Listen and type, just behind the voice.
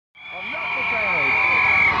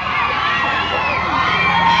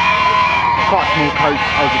quite a small coach.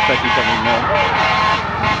 I was expecting something more.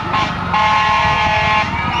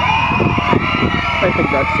 I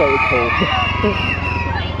think that's so cool.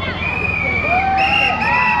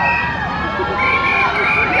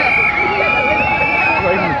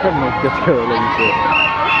 Even the criminals get to go and leave it.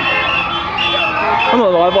 I'm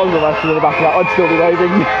not lying, if I was arrested in the back of that, I'd still be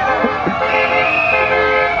waving.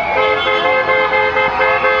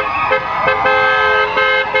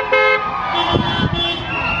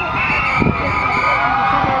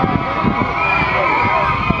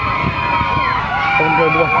 I want to go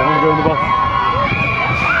in the bus, I want to go in the bus.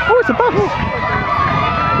 Oh, it's a bus!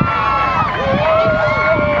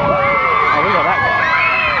 Oh, we got that guy.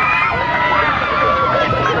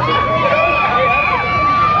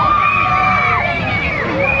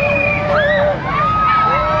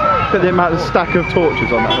 Look at the amount of stack of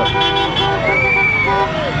torches on that.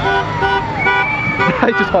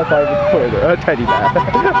 They just high-five with a teddy bear.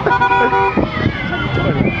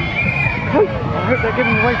 I hope they're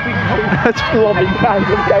giving away free coke. That's lobbing cans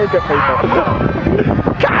of coke at people.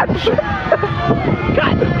 Catch!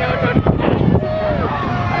 Catch!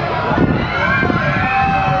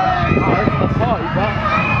 Oh, that's the party bus.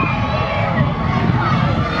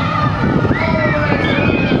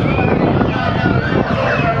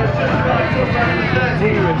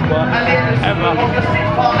 Weirdest one ever.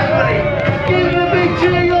 Give a big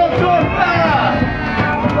cheer, your torchbearer!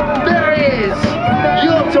 There he is!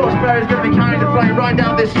 Your torchbearer is going to be carrying the flame right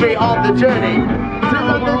down this street on the journey to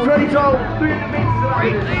London's Ready Toll. Free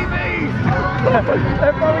TVs!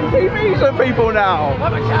 They're throwing TVs at people now!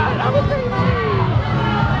 Have a chat, have a TV!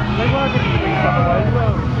 They were giving me stuff away as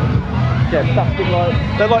well. Yeah, stuff in like,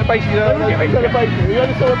 they're like basically a celebration. You had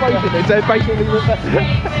a celebration, it's basically just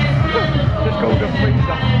called a free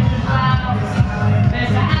stuff.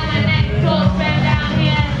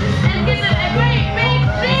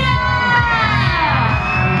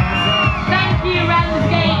 Thank you,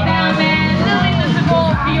 Ramsgate down there, doing the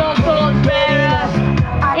support for your torchbearer.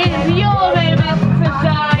 It's your moment to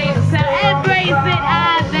shine, so embrace it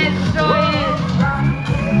and enjoy it.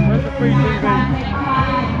 Where's the free TV?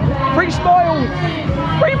 Free smiles!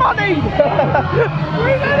 Free money!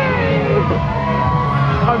 Free money!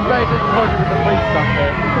 I'm very disappointed with the free stuff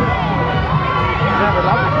there. Yeah, we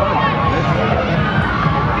love it.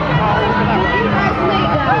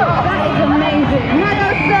 That is amazing. Hello,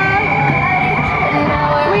 sir.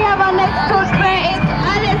 We have our next torchbearer. It's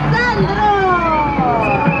Alessandro.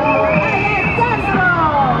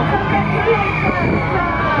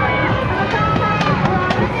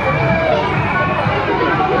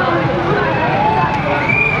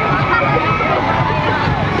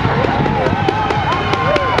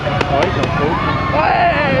 Oh, he's not cool.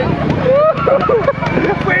 Hey!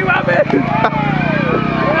 Free rabbit!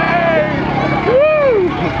 Hey! Woo!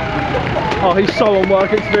 Oh, he's so on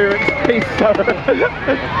work experience. He's so.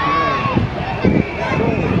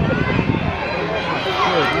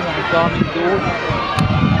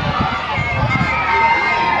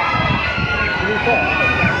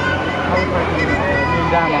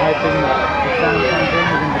 Down, I'm hoping that the sound comes in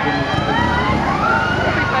within the beginning.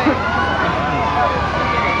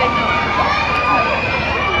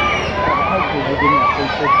 Hopefully we didn't have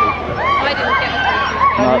 350. I didn't get a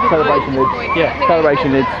 350. No, celebration lids. Yeah,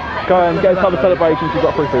 celebration lids. Go and get a couple of celebrations, you've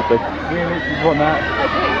got 350. Really? You want that? I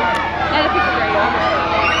do. And a picture of you.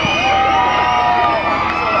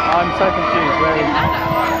 I'm so confused. Where is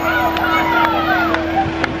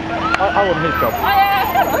I want his job.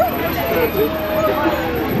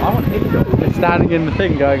 I want his job. Just standing in the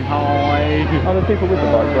thing going, hi. Oh, there's people with the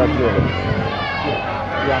bike, yeah, absolutely.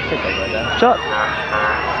 Yeah, I think they're right there. Shut.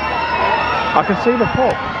 I can see the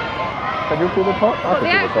pot. Can you see the pot? I can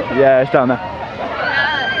see the pot. Yeah, it's down there.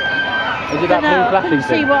 Is it that blue flashing thing? I couldn't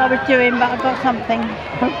see what I was doing, but I got something.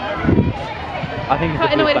 I think it's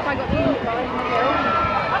Quite the blue annoyed if I got you.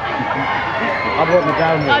 I'd want the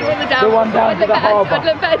down one. I'd want the down The one down to the harbour. I'd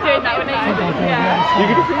look better doing that, wouldn't I? Yeah. You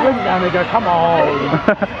could just swing down and go, come on.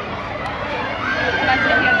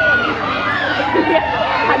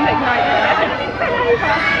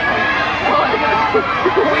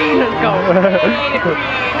 Queen has gone.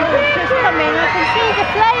 Just come in, I can see the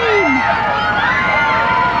flame.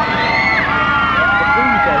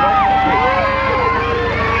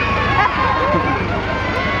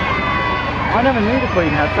 I never knew the Queen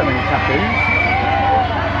had so many tattoos.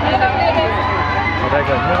 Oh, there you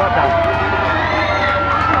go. Move up down.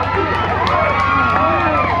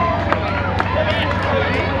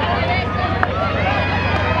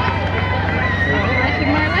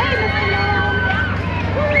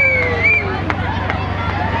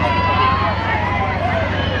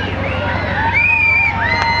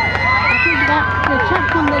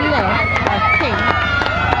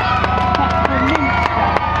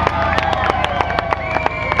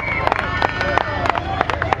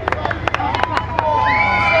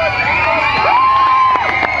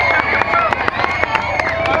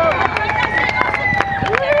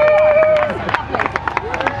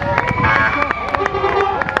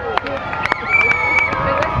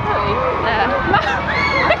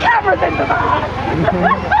 cameras in the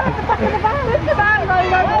back!